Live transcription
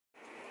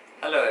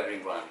Hello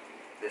everyone,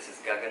 this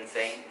is Gagan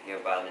Singh, your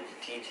biology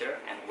teacher,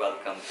 and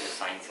welcome to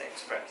Science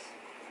Express.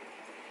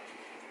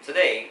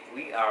 Today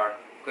we are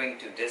going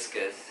to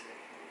discuss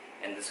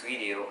in this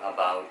video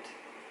about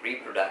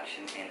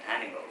reproduction in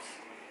animals.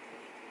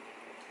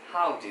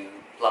 How do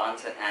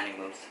plants and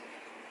animals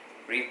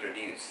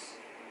reproduce?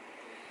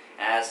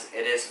 As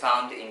it is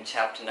found in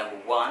chapter number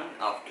 1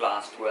 of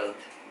class 12th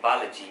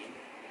biology,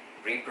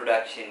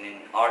 reproduction in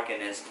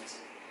organisms,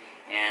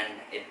 and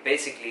it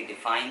basically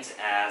defines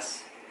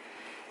as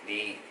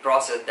the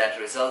process that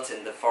results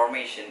in the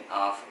formation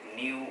of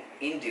new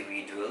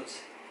individuals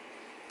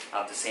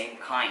of the same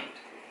kind.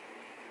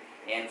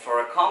 And for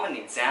a common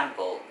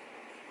example,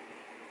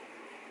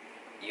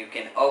 you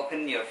can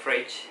open your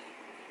fridge,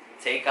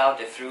 take out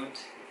a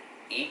fruit,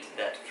 eat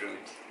that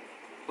fruit,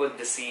 put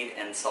the seed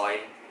in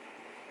soil,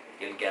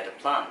 you'll get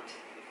a plant.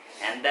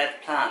 And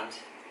that plant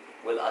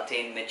will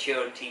attain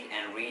maturity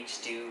and reach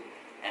to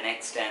an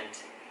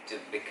extent to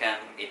become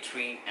a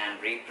tree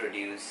and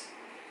reproduce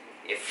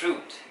a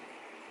fruit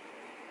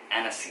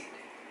and a seed.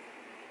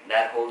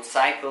 That whole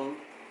cycle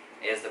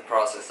is the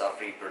process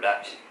of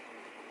reproduction.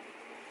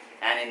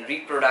 And in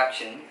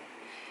reproduction,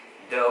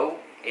 though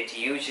it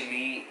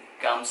usually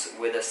comes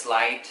with a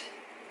slight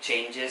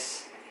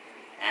changes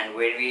and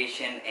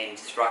variation in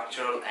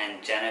structural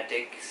and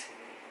genetics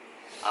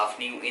of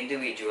new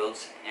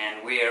individuals,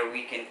 and where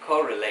we can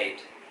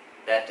correlate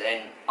that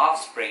an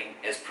offspring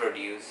is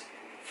produced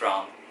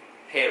from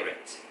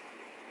parents.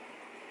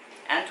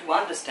 And to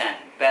understand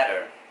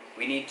better,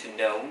 we need to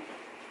know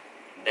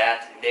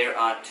that there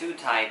are two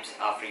types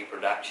of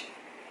reproduction,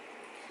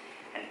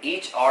 and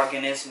each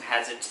organism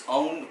has its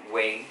own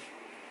way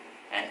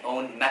and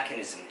own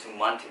mechanism to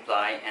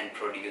multiply and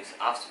produce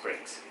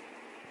offsprings.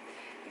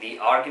 The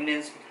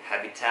organism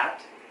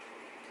habitat,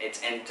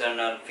 its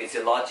internal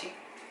physiology,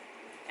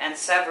 and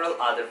several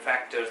other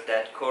factors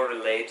that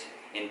correlate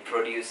in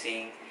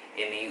producing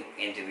a new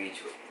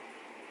individual.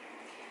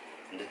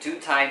 And the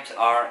two types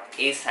are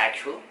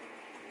asexual,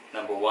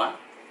 number 1,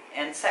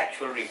 and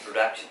sexual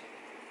reproduction.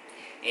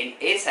 In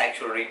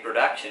asexual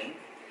reproduction,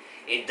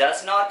 it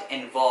does not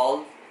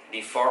involve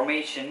the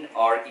formation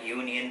or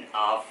union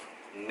of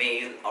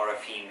male or a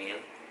female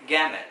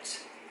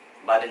gametes.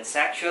 But in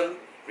sexual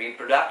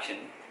reproduction,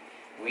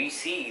 we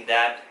see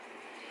that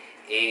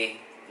a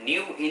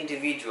new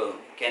individual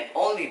can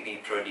only be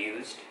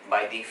produced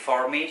by the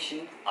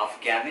formation of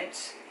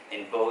gametes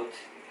in both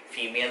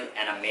female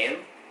and a male,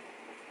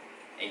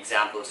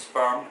 example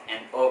sperm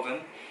and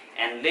ovum,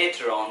 and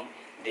later on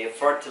they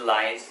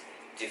fertilize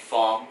to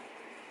form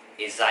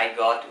a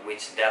zygote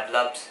which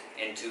develops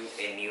into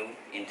a new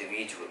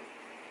individual.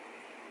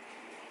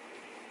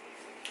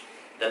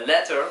 The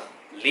latter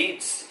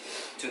leads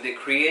to the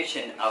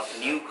creation of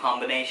new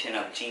combination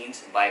of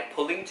genes by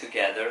pulling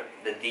together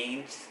the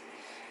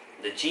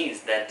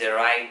genes that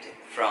derived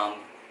from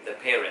the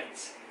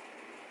parents.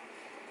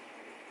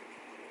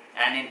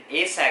 And in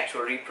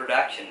asexual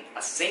reproduction,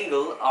 a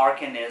single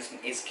organism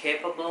is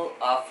capable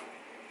of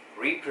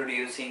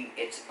reproducing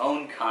its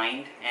own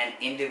kind, and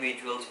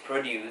individuals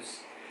produced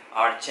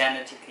are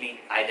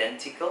genetically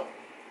identical.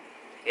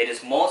 It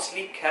is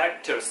mostly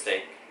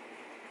characteristic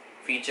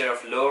feature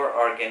of lower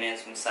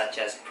organisms such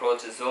as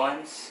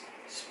protozoans,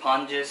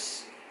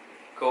 sponges,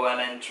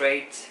 covalent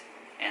traits,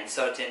 and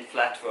certain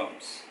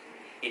flatworms.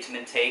 It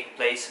may take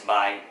place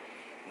by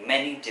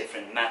many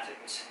different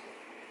methods,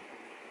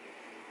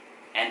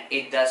 and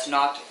it does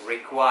not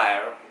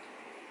require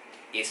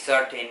a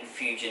certain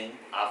fusion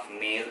of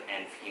male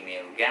and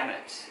female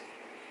gametes.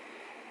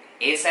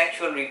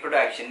 Asexual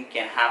reproduction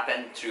can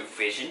happen through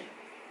fission,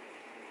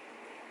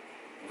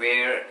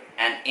 where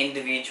an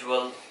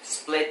individual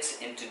splits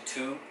into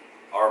two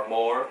or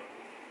more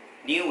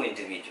new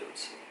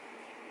individuals.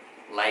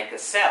 Like a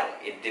cell,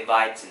 it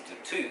divides into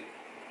two.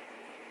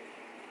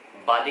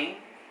 Budding,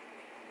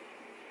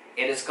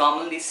 it is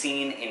commonly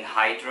seen in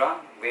Hydra,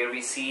 where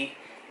we see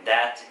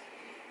that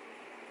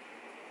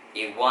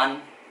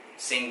one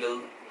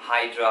single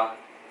Hydra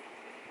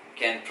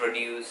can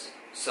produce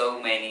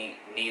so many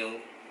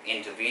new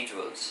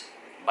individuals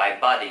by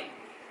budding.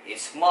 A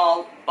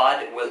small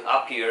bud will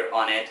appear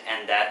on it,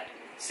 and that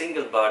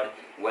single bud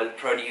will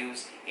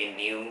produce a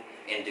new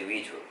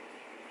individual.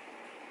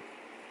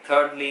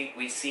 Thirdly,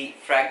 we see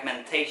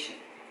fragmentation.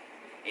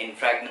 In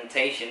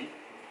fragmentation,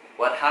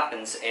 what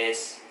happens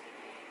is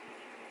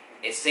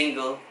a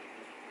single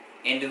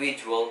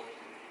individual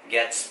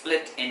gets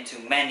split into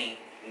many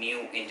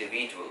new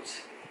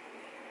individuals.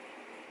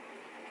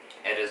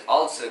 It is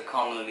also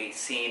commonly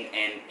seen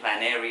in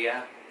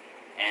planaria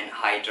and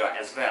Hydra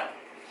as well.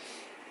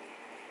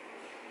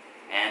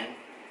 And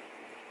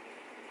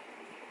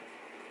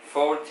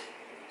fourth,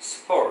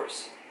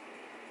 spores.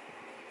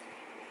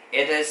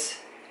 It is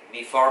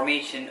the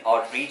formation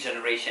or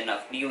regeneration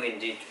of new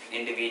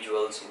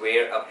individuals,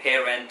 where a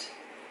parent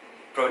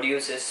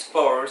produces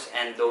spores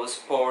and those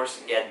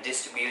spores get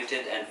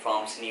distributed and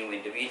forms new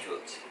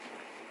individuals.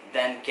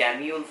 Then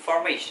gamete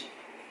formation.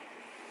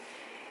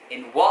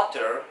 In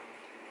water,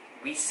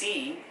 we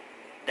see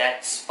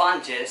that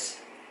sponges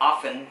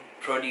often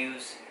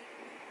produce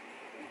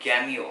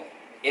gamete.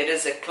 It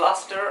is a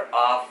cluster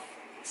of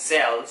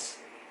cells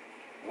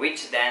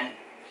which then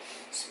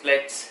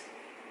splits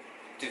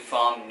to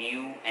form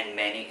new and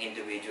many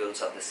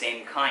individuals of the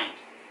same kind.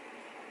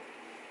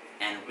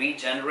 And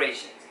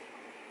regeneration.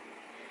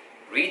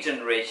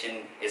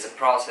 Regeneration is a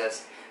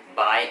process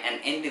by an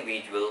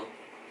individual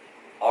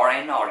or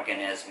an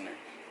organism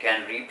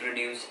can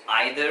reproduce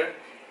either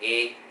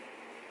a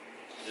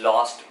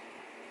lost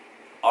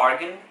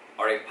organ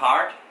or a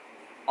part,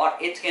 or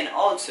it can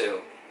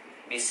also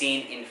be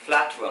seen in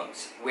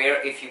flatworms,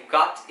 where if you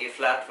cut a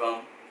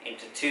flatworm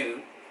into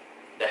two,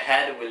 the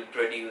head will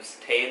produce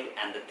tail,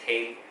 and the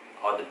tail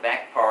or the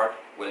back part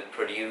will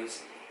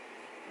produce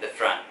the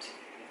front,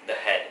 the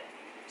head.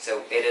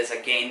 So it is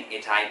again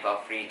a type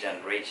of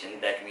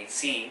regeneration that we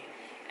see,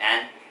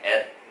 and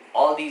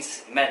all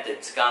these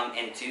methods come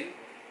into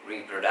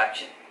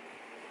reproduction.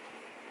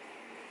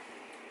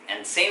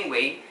 And same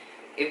way,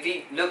 if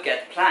we look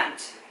at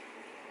plants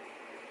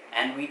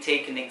and we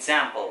take an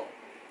example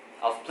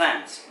of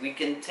plants, we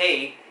can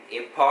take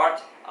a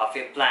part of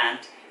a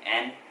plant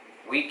and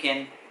we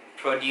can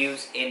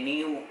produce a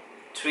new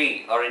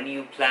tree or a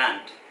new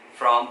plant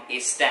from a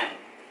stem.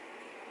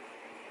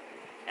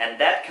 And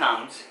that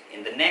comes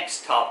in the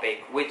next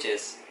topic, which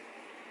is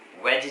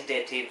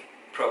vegetative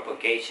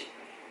propagation.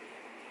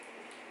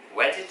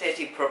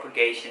 Vegetative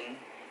propagation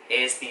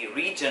is the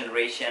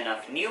regeneration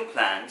of new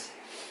plants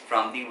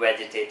from the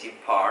vegetative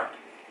part,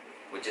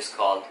 which is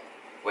called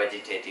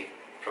vegetative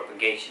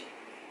propagation.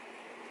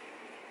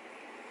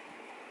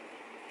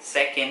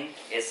 Second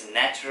is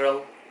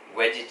natural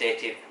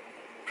vegetative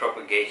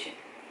propagation.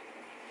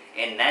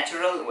 In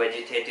natural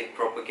vegetative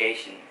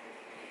propagation,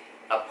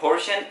 a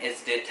portion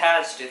is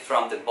detached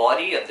from the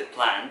body of the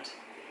plant,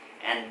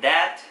 and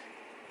that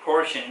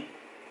portion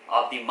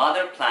of the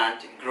mother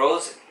plant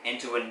grows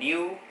into a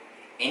new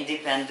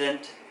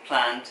independent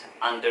plant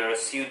under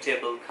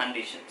suitable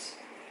conditions.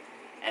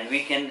 And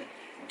we can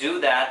do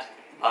that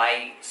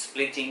by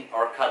splitting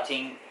or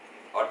cutting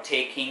or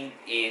taking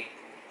a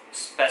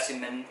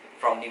specimen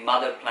from the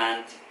mother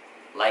plant,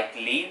 like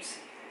leaves,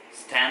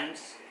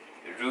 stems,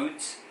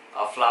 roots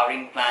of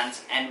flowering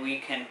plants, and we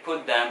can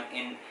put them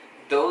in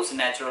those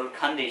natural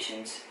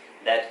conditions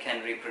that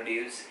can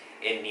reproduce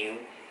a new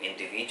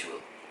individual.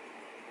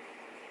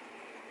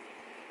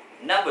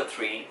 Number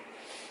 3,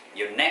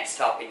 your next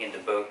topic in the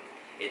book,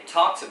 it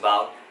talks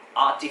about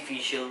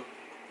artificial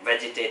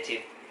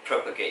vegetative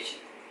propagation.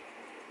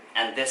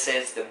 And this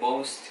is the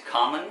most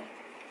commonly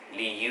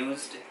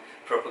used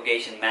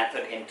propagation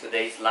method in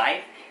today's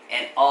life,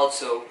 and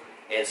also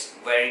is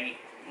very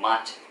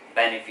much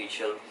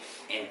beneficial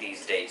in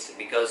these days,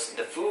 because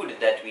the food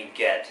that we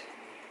get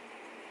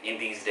in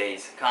these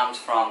days comes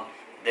from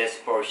this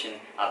portion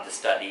of the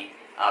study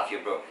of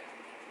your book.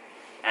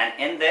 And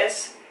in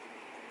this,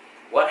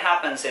 what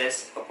happens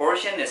is a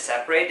portion is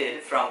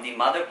separated from the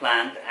mother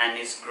plant and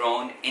is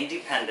grown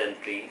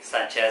independently,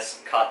 such as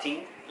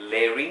cutting,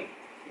 layering,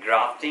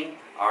 grafting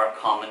are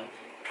common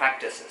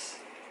practices.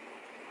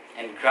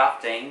 And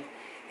grafting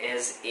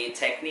is a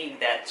technique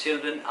that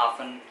children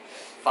often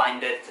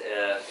find it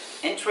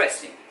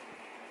interesting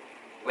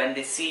when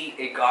they see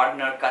a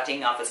gardener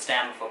cutting off a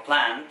stem of a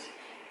plant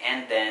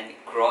and then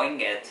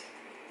growing it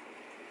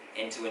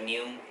into a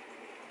new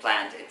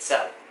plant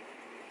itself.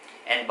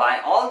 And by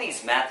all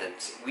these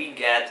methods we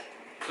get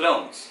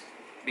clones,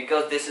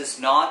 because this is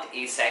not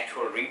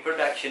asexual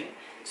reproduction.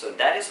 So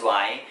that is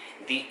why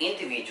the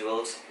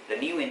individuals, the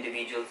new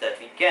individuals that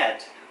we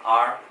get,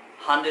 are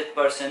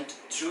 100%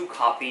 true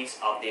copies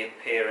of their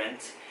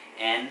parents,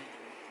 and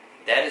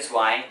that is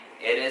why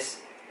it is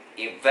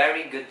a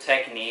very good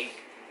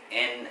technique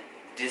in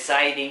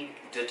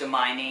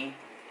determining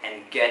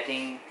and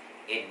getting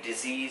a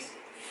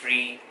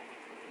disease-free,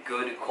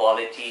 good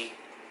quality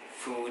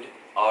food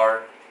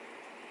or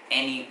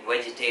any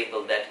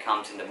vegetable that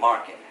comes in the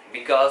market,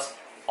 because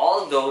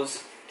all those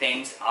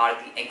things are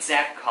the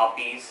exact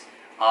copies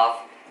of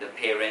the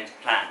parent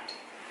plant.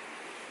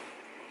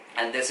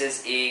 And this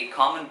is a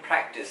common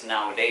practice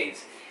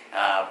nowadays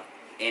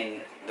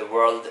in the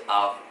world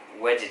of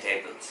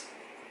vegetables,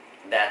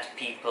 that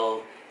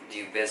people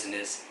do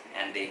business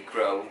and they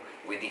grow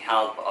with the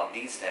help of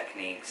these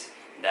techniques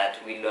that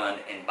we learned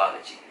in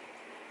biology.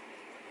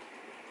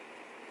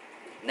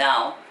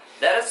 Now,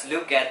 let us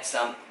look at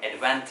some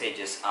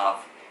advantages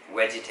of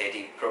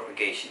vegetative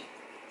propagation.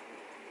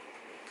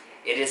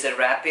 It is a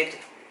rapid,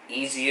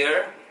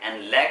 easier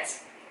and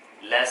less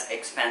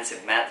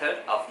expensive method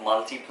of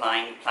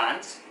multiplying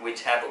plants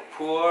which have a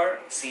poor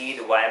seed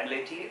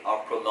viability or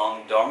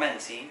prolonged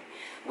dormancy,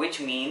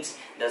 which means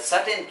that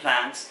certain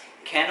plants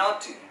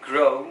cannot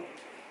grow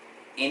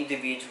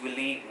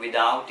individually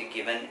without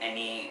given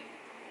any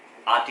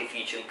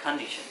artificial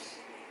conditions.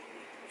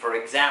 For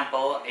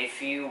example,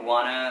 if you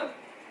want to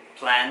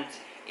plant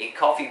a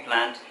coffee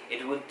plant,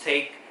 it would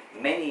take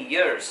many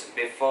years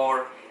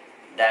before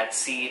that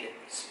seed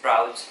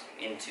sprouts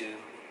into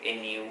a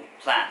new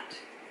plant.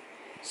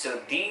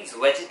 So these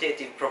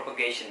vegetative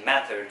propagation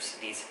methods,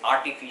 these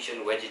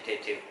artificial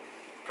vegetative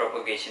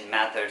propagation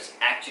methods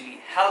actually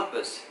help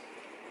us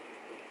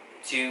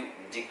to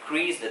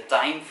decrease the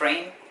time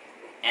frame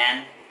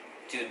and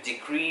to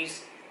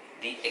decrease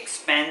the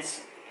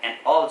expense, and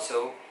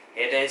also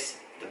it is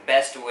the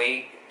best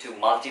way to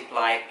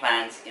multiply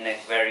plants in a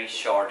very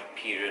short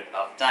period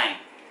of time.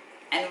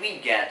 And we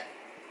get,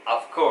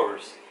 of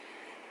course,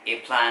 a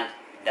plant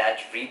that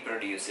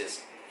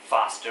reproduces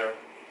faster,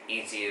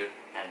 easier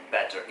and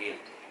better yield.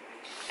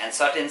 And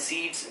certain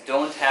seeds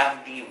don't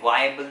have the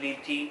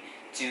viability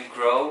to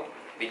grow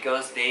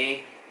because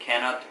they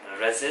cannot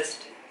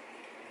resist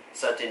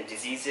certain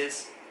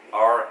diseases,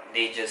 or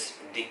they just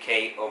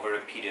decay over a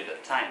period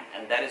of time.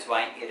 And that is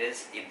why it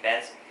is a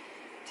best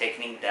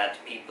technique that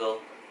people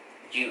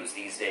use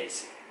these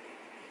days.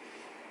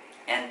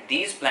 And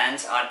these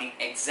plants are the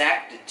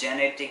exact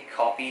genetic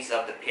copies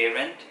of the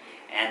parent,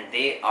 and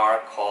they are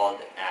called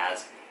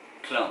as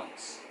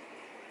clones.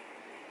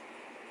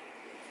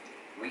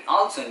 We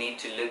also need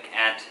to look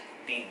at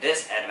the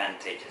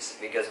disadvantages,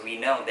 because we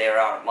know there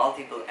are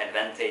multiple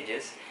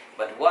advantages,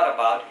 but what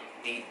about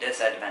the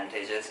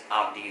disadvantages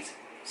of these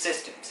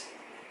systems?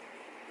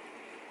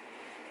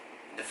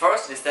 The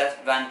first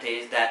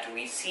disadvantage that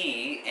we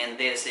see in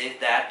this is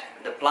that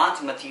the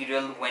plant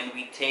material, when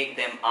we take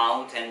them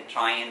out and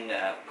try and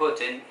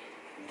put in,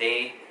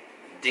 they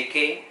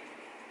decay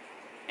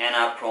and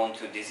are prone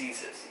to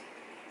diseases.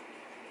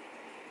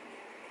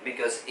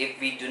 Because if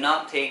we do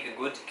not take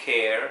good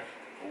care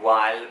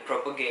while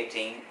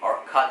propagating or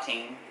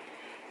cutting,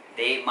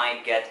 they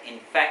might get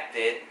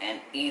infected and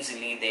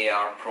easily they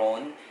are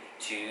prone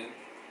to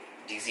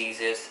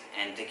diseases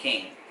and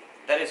decaying.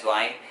 That is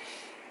why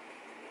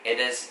it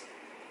is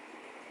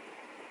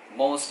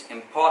most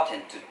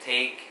important to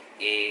take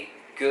a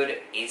good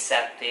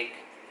aseptic,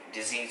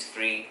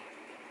 disease-free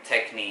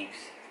techniques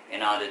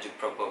in order to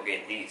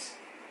propagate these.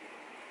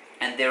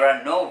 And there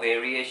are no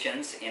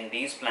variations in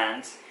these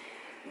plants.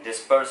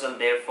 Dispersal,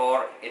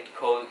 therefore, it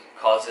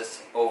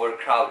causes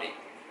overcrowding.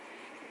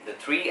 The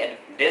three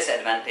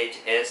disadvantage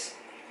is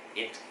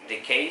it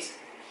decays,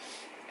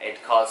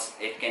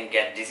 it can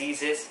get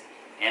diseases,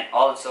 and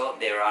also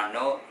there are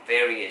no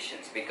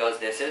variations, because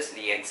this is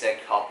the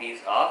exact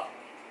copies of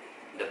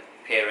the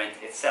parent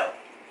itself.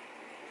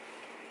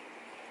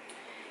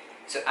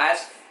 So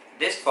as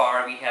this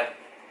far we have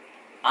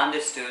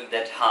understood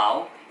that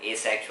how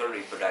asexual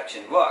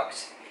reproduction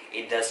works.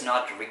 It does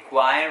not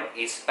require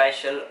a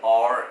special,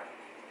 or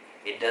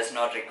it does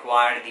not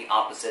require the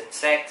opposite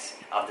sex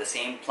of the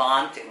same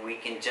plant. We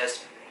can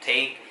just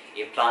take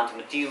a plant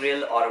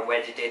material or a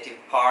vegetative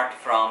part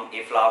from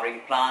a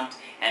flowering plant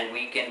and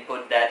we can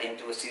put that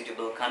into a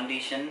suitable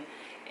condition,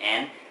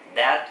 and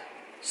that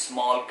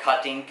small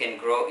cutting can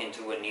grow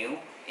into a new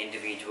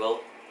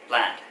individual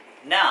plant.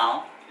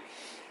 Now,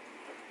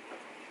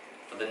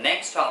 for the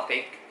next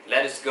topic,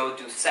 let us go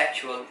to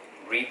sexual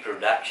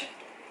reproduction.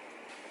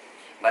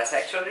 By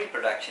sexual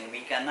reproduction, we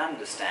can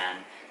understand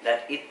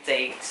that it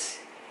takes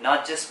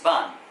not just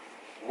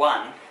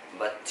one,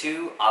 but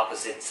two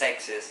opposite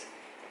sexes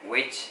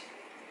which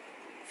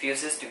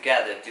fuses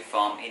together to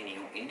form a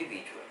new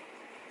individual.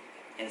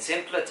 In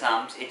simpler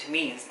terms, it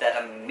means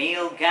that a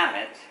male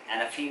gamete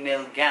and a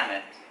female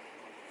gamete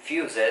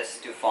fuses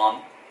to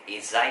form a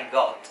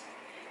zygote,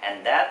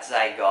 and that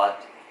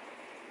zygote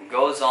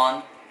goes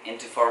on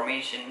into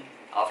formation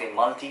of a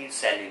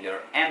multicellular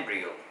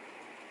embryo,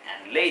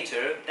 and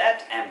later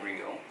that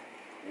embryo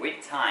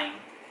with time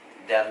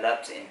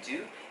develops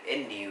into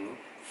a new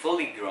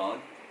fully grown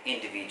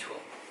individual.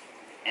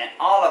 And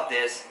all of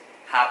this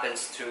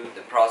happens through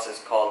the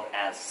process called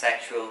as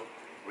sexual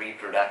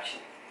reproduction.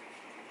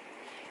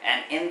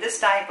 And in this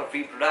type of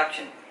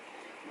reproduction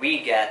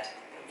we get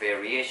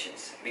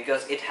variations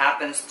because it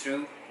happens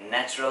through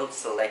natural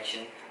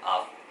selection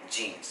of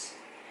genes,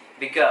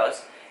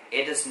 because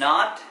it is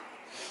not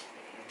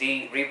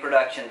the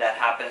reproduction that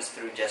happens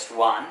through just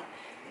one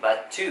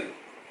but two,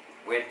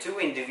 where two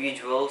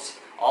individuals,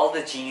 all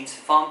the genes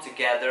form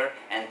together,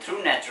 and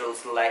through natural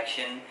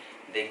selection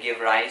they give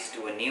rise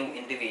to a new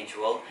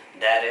individual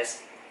that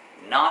is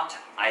not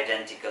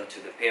identical to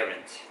the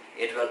parent.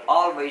 It will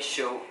always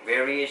show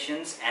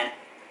variations, and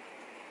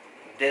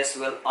this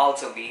will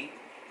also be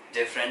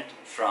different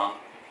from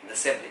the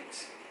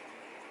siblings.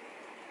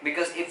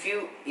 Because if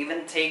you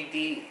even take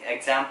the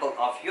example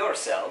of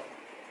yourself,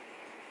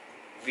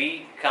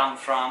 we come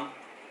from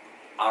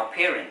our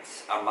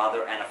parents. Our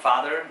mother and a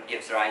father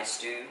gives rise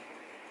to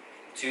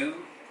 2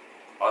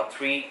 or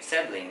 3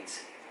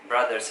 siblings,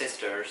 brothers,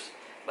 sisters,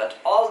 but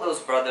all those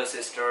brothers,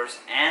 sisters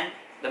and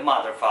the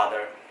mother,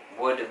 father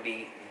would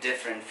be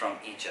different from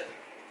each other,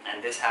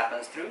 and this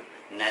happens through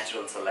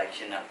natural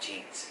selection of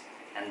genes.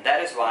 And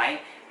that is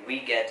why we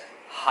get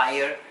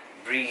higher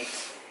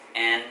breeds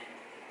and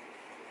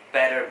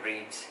better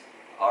breeds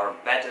or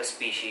better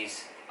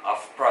species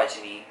of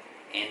progeny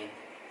in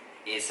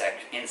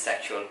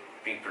sexual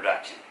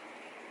reproduction.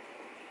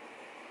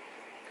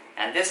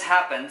 And this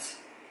happens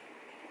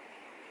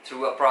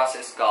through a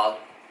process called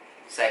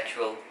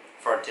sexual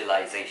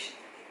fertilization.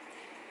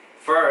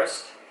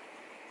 First,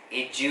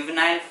 a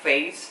juvenile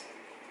phase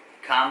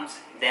comes,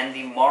 then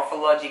the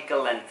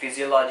morphological and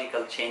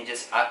physiological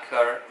changes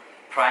occur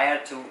prior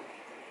to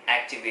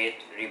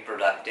activate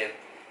reproductive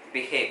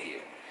behavior.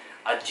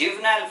 A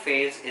juvenile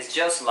phase is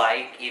just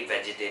like a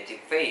vegetative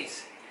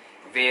phase,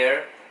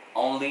 where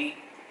only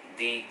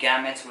the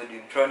gametes will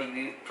be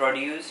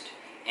produced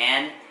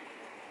and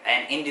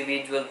an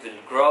individual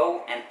will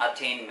grow and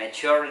attain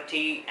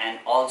maturity, and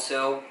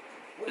also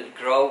will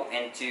grow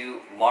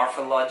into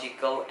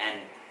morphological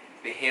and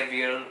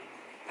behavioral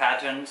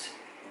patterns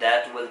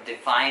that will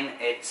define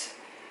its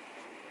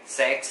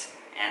sex,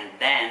 and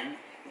then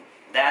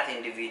that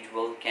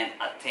individual can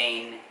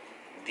attain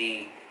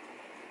the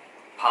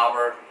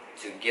power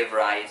to give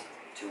rise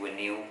to a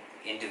new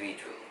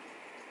individual,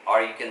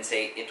 or you can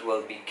say it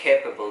will be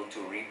capable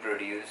to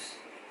reproduce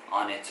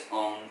on its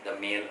own, the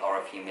male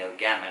or a female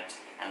gamete,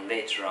 and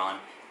later on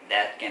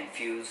that can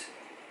fuse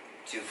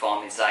to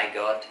form a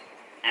zygote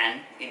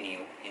and a new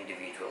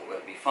individual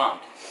will be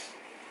formed.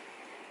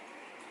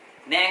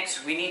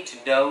 Next, we need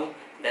to know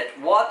that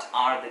what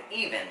are the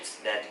events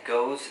that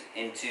goes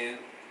into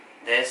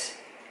this,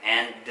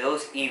 and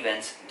those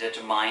events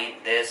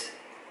determine this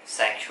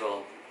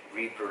sexual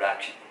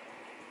reproduction.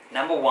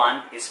 Number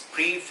one is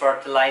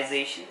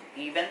pre-fertilization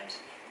event.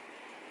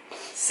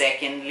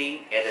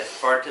 Secondly, it is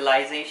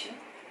fertilization.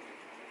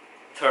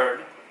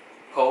 Third,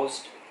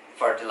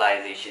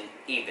 post-fertilization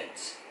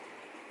events.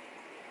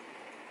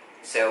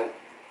 So,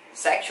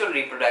 sexual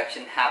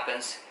reproduction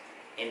happens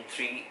in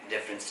three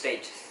different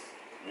stages.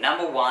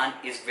 Number one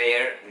is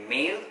where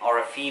male or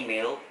a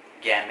female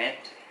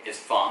gamete is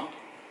formed.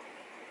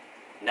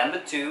 Number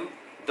two,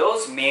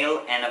 those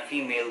male and a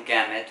female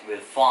gamete will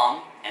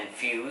form and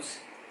fuse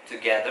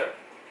together.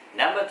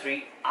 Number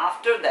three,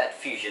 after that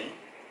fusion,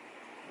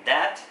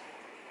 that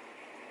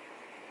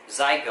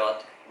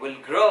zygote will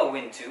grow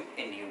into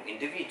a new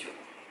individual.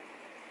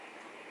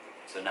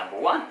 So number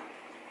one,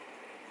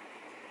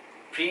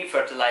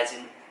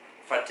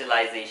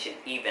 pre-fertilization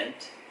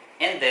event.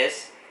 In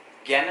this,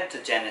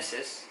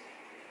 gametogenesis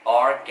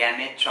or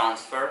gamete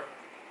transfer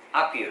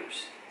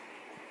appears.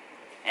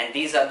 And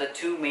these are the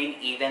two main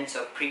events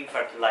of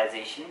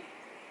pre-fertilization.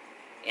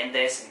 In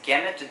this,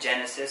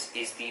 gametogenesis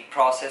is the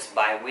process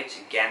by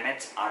which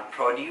gametes are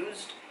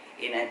produced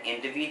in an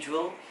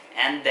individual,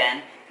 and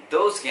then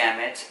those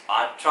gametes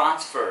are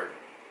transferred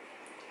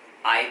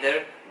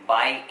either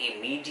by a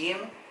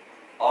medium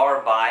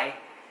or by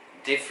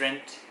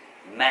different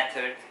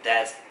methods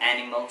that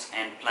animals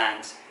and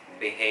plants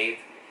behave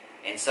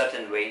in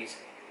certain ways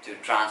to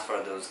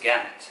transfer those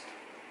gametes.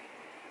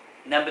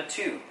 Number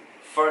two,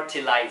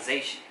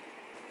 fertilization.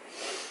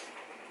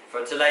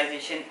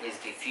 Fertilization is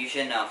the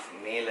fusion of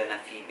male and a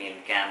female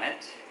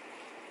gamete,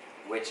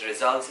 which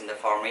results in the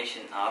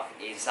formation of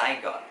a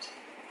zygote.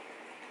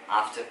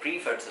 After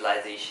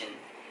pre-fertilization,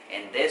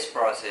 in this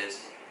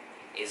process,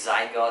 a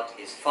zygote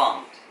is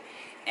formed,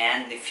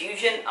 and the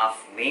fusion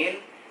of male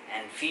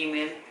and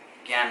female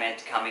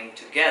gamete coming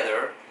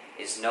together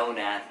is known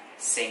as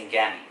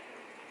syngamy,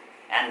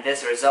 and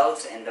this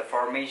results in the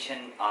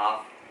formation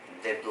of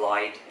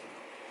diploid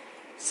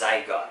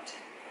zygote.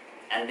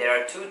 And there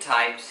are two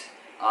types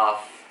of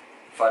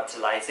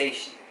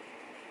fertilization.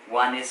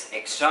 One is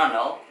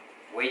external,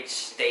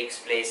 which takes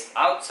place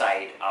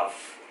outside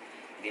of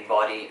the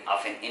body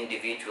of an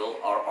individual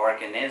or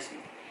organism,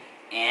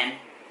 and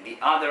the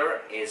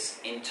other is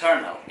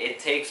internal. It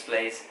takes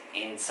place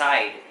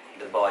inside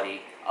the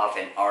body of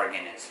an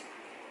organism.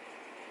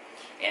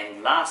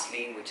 And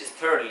lastly, which is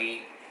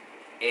thirdly,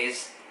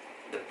 is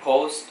the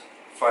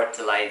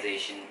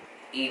post-fertilization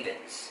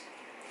events.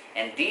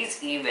 And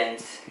these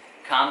events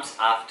comes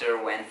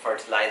after when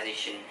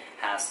fertilization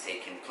has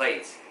taken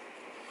place.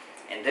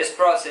 In this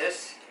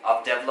process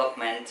of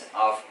development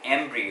of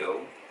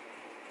embryo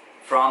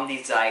from the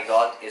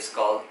zygote is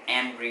called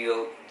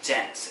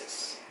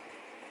embryogenesis,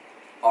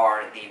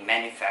 or the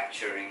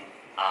manufacturing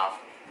of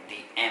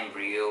the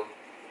embryo.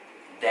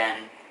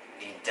 Then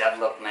the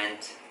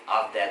development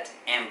of that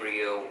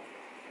embryo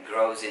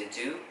grows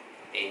into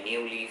a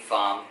newly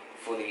formed,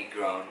 fully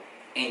grown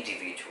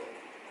individual.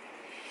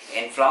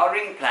 In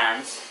flowering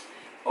plants,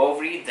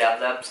 ovary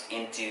develops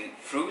into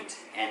fruit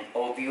and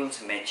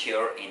ovules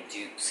mature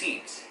into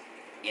seeds.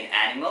 In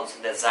animals,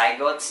 the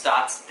zygote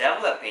starts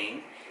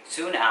developing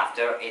soon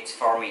after its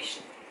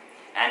formation.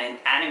 And in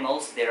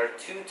animals, there are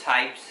two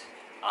types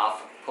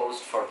of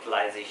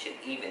post-fertilization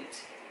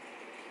events.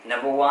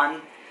 Number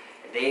one,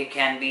 they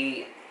can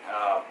be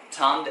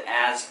termed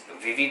as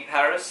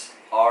viviparous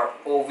or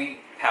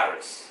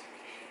oviparous.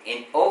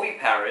 In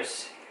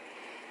oviparous,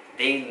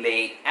 they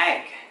lay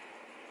egg,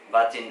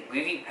 but in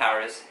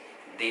viviparous,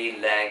 they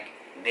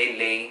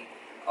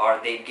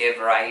give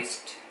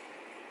rise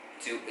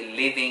to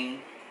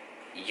living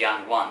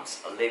young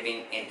ones, a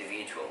living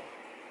individual.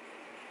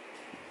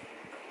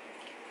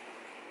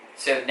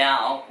 So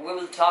now we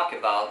will talk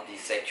about the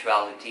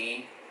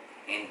sexuality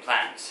in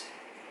plants.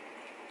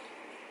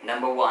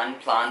 Number one,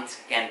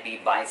 plants can be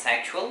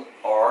bisexual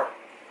or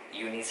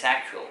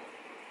unisexual,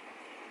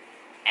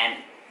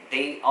 and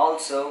they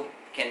also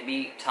can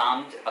be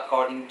termed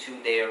according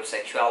to their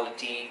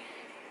sexuality,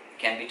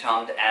 can be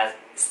termed as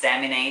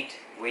staminate,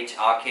 which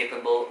are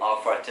capable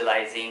of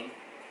fertilizing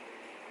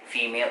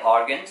female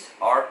organs,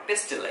 or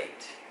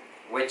pistillate,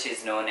 which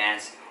is known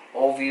as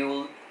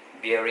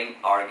ovule-bearing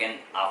organ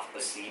of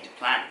a seed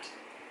plant.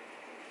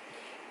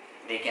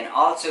 They can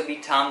also be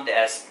termed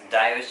as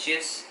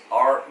dioecious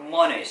or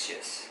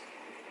monoecious.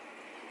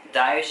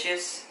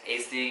 Dioecious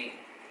is the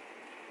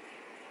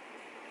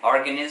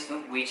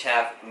organism which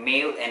have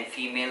male and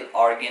female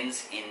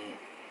organs in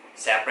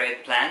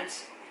separate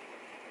plants,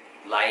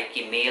 like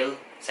a male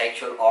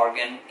sexual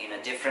organ in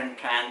a different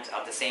plant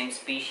of the same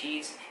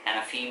species and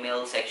a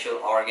female sexual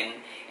organ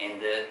in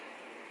the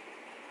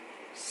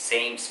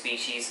same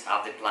species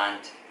of the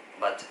plant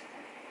but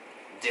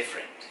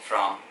different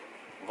from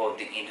both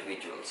the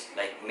individuals,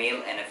 like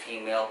male and a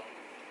female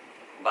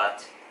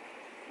but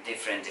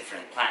different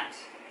plants.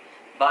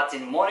 But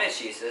in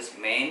monoecious,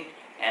 male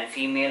and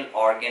female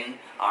organ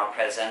are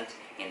present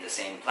in the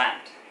same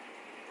plant.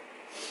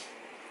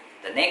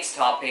 The next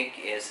topic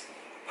is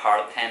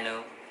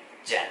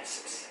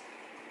Parthenogenesis.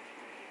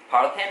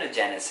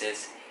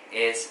 Parthenogenesis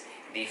is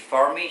the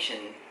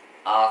formation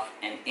of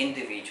an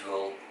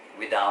individual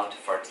without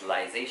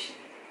fertilization.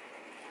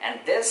 And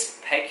this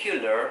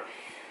peculiar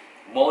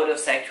mode of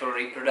sexual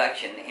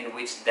reproduction, in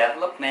which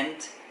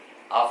development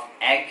of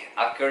egg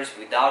occurs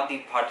without the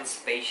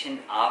participation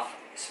of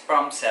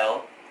sperm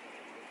cell,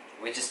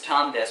 which is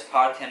termed as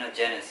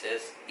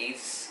parthenogenesis,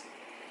 is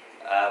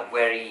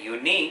very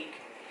unique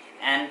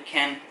and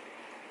can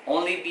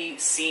only be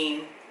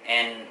seen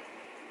in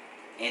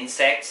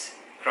insects,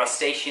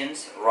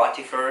 crustaceans,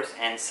 rotifers,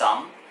 and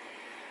some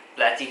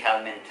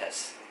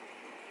platyhelminthes.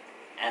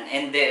 And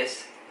in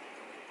this,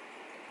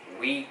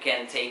 we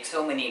can take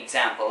so many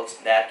examples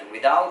that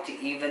without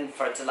even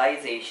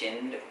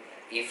fertilization,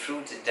 a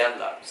fruit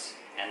develops,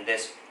 and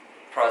this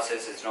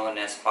process is known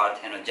as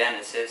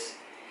parthenogenesis,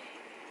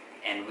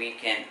 and we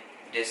can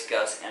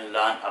discuss and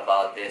learn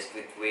about this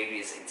with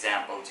various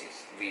examples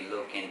if we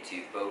look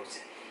into books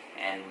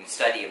and we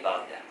study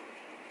about them.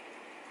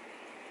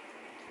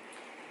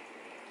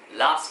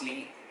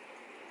 Lastly,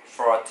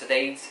 for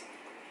today's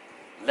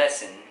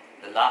lesson,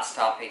 the last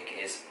topic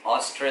is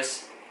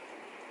oestrus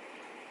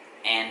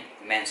and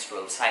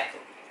menstrual cycle.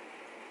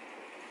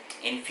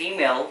 In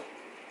female,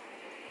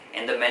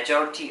 in the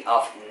majority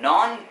of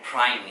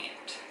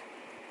non-primate,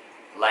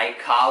 like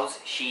cows,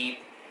 sheep,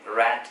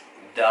 rat,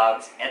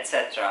 dogs,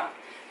 etc.,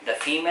 the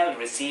female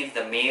receives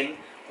the male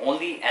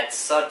only at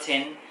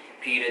certain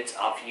periods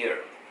of year.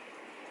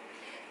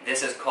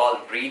 This is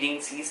called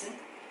breeding season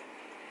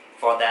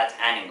for that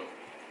animal.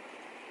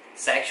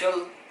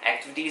 Sexual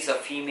activities of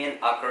female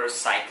occur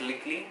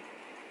cyclically.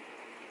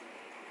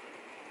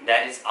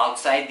 That is,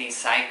 outside these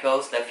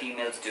cycles, the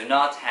females do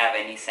not have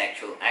any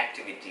sexual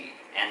activity,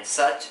 and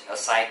such a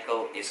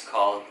cycle is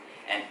called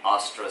an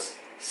oestrus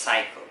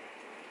cycle,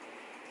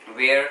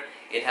 where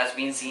it has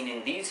been seen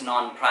in these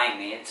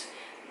non-primates,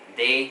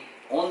 they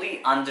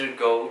only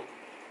undergo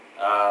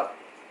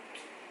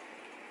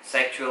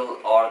sexual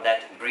or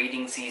that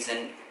breeding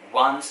season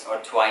once or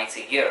twice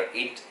a year.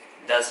 It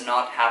does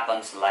not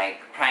happen like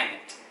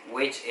primate,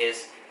 which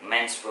is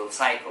menstrual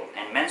cycle.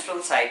 And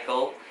menstrual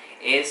cycle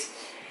is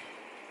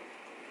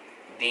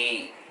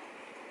the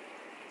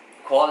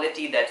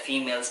quality that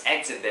females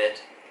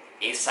exhibit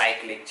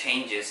acyclic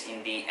changes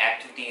in the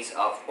activities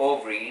of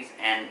ovaries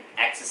and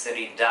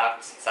accessory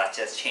ducts, such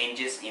as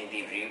changes in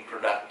the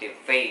reproductive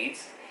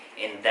phase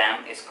in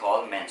them, is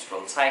called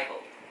menstrual cycle.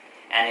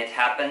 And it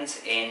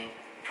happens in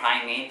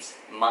primates,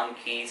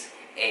 monkeys,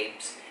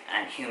 apes,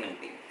 and human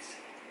beings.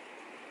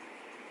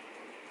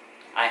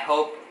 I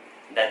hope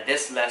that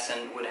this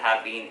lesson would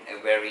have been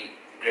a very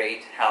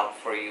great help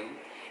for you,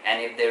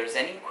 and if there is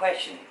any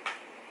question,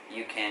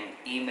 you can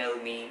email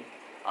me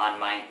on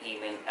my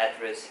email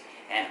address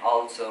and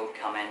also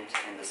comment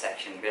in the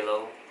section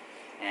below.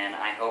 And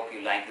I hope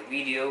you like the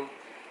video,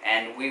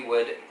 and we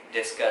would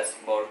discuss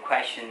more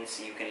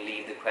questions. You can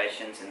leave the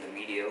questions in the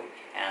video,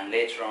 and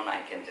later on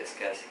I can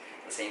discuss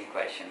the same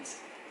questions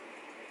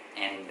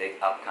in the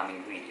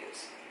upcoming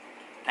videos.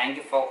 Thank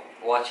you for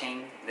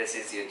watching. This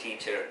is your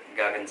teacher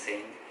Gagan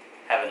Singh.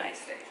 Have a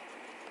nice day.